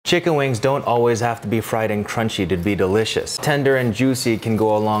Chicken wings don't always have to be fried and crunchy to be delicious. Tender and juicy can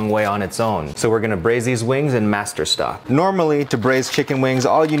go a long way on its own. So we're gonna braise these wings in master stock. Normally, to braise chicken wings,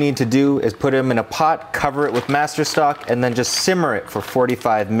 all you need to do is put them in a pot, cover it with master stock, and then just simmer it for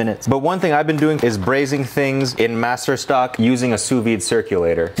 45 minutes. But one thing I've been doing is braising things in master stock using a sous vide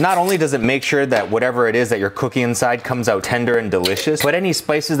circulator. Not only does it make sure that whatever it is that you're cooking inside comes out tender and delicious, but any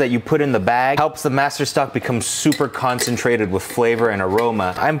spices that you put in the bag helps the master stock become super concentrated with flavor and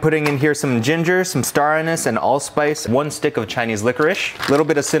aroma. I'm putting in here some ginger, some star anise, and allspice, 1 stick of Chinese licorice, a little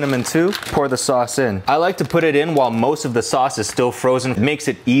bit of cinnamon too. Pour the sauce in. I like to put it in while most of the sauce is still frozen. It makes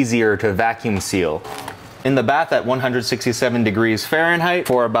it easier to vacuum seal. In the bath at 167 degrees Fahrenheit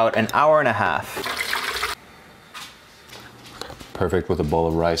for about an hour and a half. Perfect with a bowl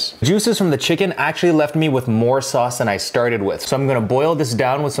of rice. Juices from the chicken actually left me with more sauce than I started with. So I'm gonna boil this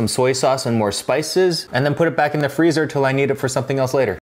down with some soy sauce and more spices, and then put it back in the freezer till I need it for something else later.